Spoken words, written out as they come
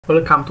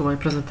Welcome to my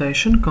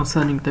presentation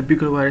concerning the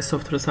BeagleWire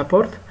software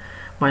support.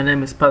 My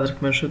name is Patryk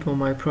Mershydło,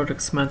 my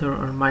project's mentor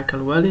are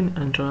Michael Wellin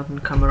and Jonathan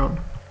Cameron.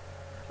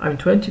 I'm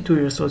 22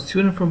 years old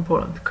student from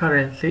Poland,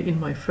 currently in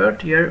my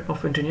third year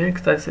of engineering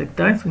studies at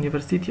Gdańsk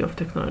University of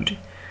Technology.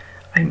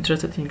 I'm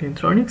interested in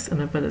electronics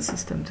and embedded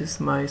systems. This is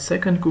my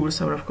second Google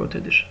Summer of Code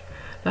edition.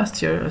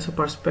 Last year I also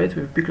participated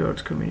with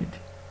BeagleWire community.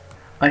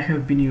 I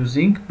have been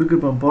using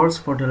BeagleBone boards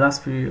for the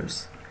last few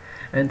years,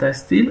 and I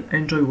still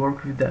enjoy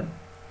work with them.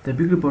 The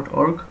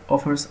BeagleBoard.org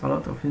offers a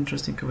lot of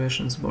interesting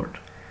versions board,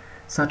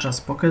 such as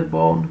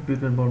PocketBone,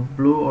 BeagleBone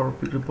Blue or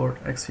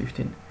BeagleBoard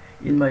X15.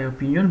 In my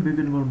opinion,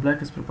 BeagleBone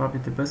Black is probably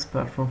the best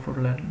platform for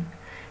learning.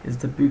 Its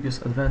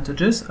biggest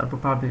advantages are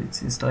probably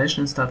its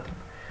installation and startup.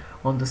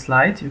 On the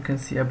slide you can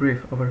see a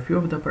brief overview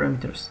of the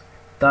parameters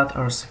that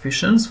are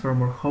sufficient for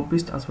more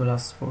hobbyists as well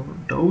as for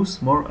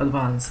those more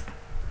advanced.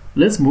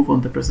 Let's move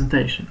on to the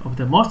presentation of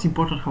the most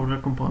important hardware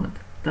component,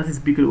 that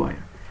is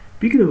BeagleWire.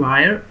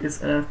 BeagleWire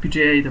is a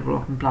FPGA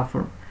development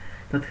platform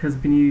that has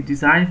been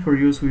designed for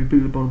use with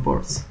BeagleBone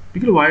boards.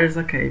 BeagleWire is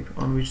a cape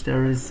on which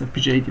there is a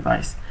FPGA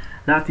device,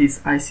 that is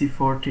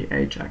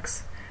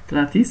IC40HX.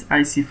 That is,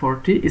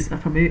 IC40 is a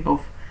family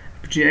of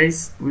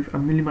FPGAs with a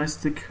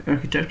minimalistic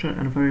architecture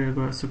and very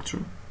regular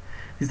structure,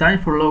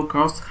 designed for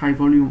low-cost,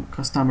 high-volume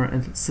customer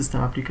and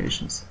system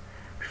applications.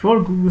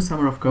 Before Google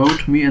Summer of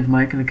Code, me and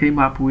Michael came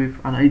up with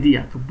an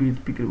idea to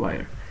build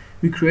BeagleWire.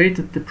 We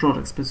created the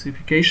product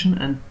specification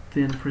and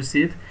then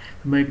proceed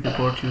to make the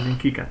board using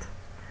KiCad.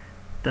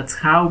 That's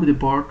how the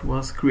board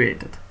was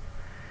created.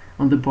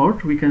 On the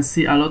board we can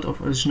see a lot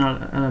of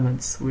additional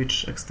elements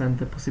which extend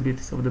the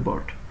possibilities of the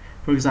board.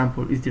 For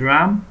example, is the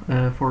RAM,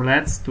 4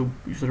 LEDs, 2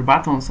 user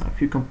buttons, a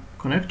few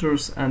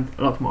connectors and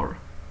a lot more.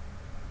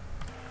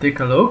 Take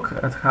a look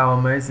at how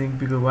amazing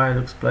BeagleWire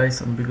looks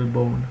placed on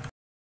BeagleBone.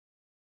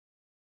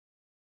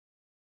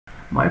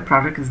 My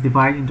project is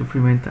divided into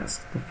 3 main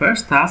tasks. The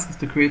first task is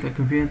to create a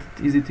convenient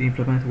and easy to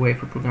implement way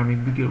for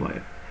programming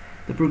BeagleWire.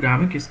 The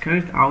programming is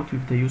carried out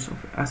with the use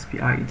of SPI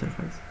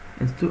interface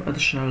and 2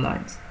 additional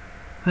lines.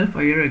 Half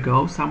a year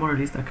ago, someone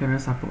released a kernel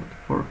support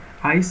for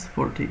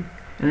IC40,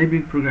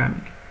 enabling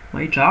programming.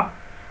 My job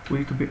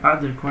will to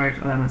add the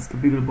required elements to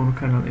BeagleBone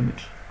kernel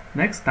image.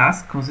 Next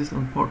task consists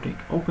on porting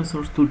open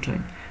source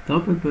toolchain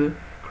developed by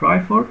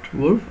Cryford,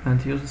 Wolf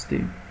and uses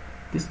team.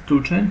 This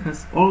toolchain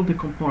has all the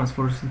components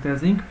for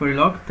synthesizing,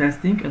 Verilog,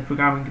 testing and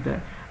programming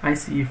the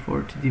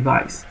IC40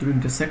 device. During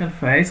the second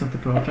phase of the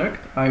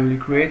project, I will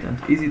create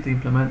an easy to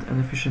implement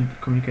and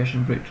efficient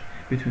communication bridge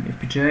between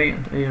FPGA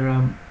and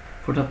ARM.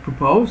 For that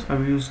purpose, I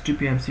will use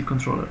GPMC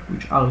controller,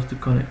 which allows to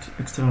connect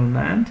external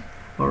NAND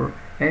or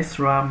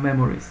SRAM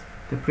memories.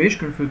 The bridge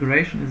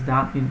configuration is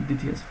done in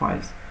DTS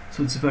files,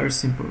 so it's very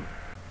simple.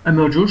 A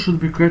module should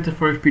be created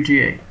for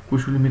FPGA,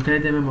 which will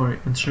imitate the memory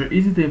and share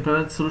easy to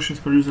implement solutions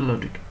for user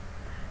logic.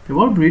 The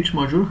whole bridge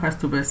module has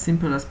to be as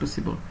simple as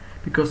possible,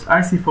 because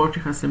IC40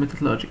 has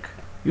limited logic.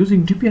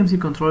 Using GPMC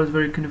controller is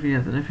very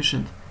convenient and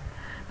efficient,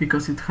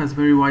 because it has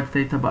very wide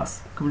data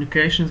bus.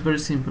 Communication is very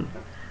simple,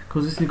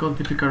 consisting of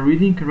typical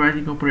reading and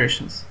writing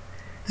operations.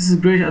 This is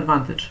a great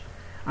advantage.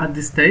 At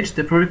this stage,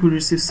 the project will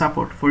receive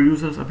support for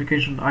users'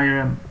 application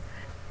IRM.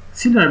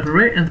 C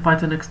library and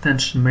Python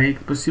extension make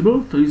it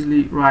possible to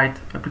easily write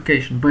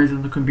application based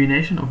on the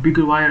combination of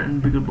BeagleWire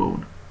and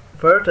BeagleBone.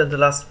 Third and the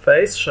last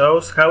phase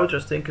shows how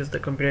interesting is the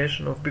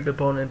combination of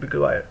BeagleBone and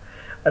BeagleWire.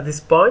 At this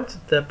point,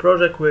 the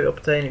project will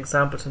obtain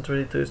examples and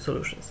ready-to-use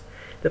solutions.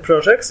 The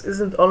project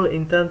isn't only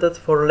intended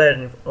for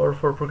learning or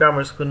for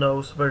programmers who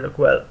knows Verilog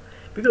well.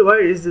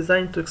 BeagleWire is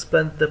designed to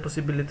expand the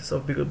possibilities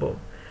of BeagleBone,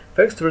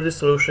 thanks to ready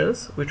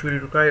solutions which will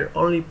require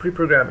only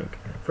pre-programming,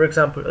 for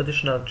example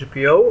additional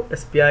GPO,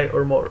 SPI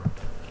or more.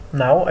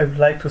 Now I would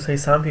like to say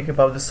something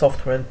about the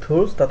software and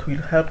tools that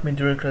will help me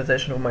during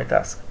realization of my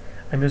task.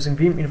 I'm using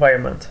Vim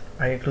environment.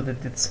 I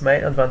included its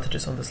main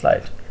advantages on the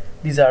slide.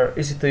 These are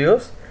easy to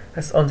use,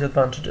 has only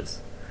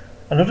advantages.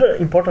 Another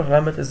important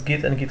element is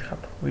Git and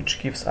GitHub, which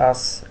gives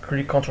us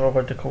clear control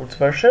over the code's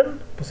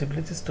version,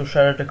 possibilities to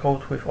share the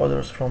code with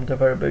others from the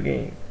very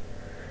beginning.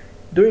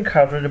 During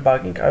hardware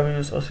debugging, I will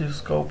use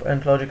oscilloscope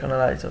and logic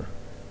analyzer.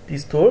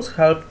 These tools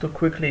help to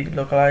quickly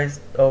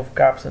localize of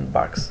gaps and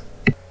bugs.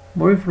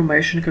 More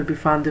information can be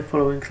found in the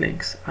following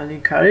links. I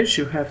encourage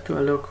you have to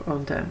look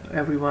on them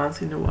every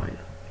once in a while.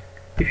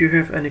 If you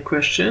have any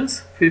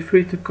questions, feel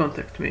free to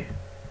contact me.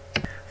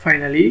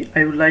 Finally,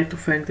 I would like to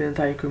thank the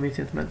entire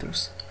community and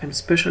mentors. I'm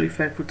especially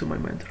thankful to my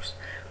mentors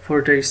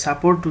for their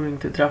support during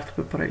the draft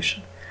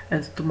preparation,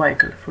 and to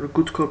Michael for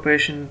good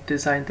cooperation in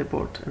designing the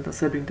board and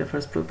assembling the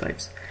first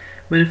prototypes.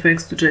 Many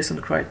thanks to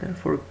Jason Kreitner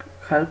for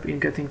help in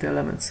getting the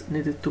elements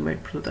needed to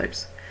make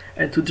prototypes,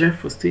 and to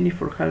Jeff Faustini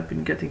for help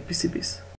in getting PCBs.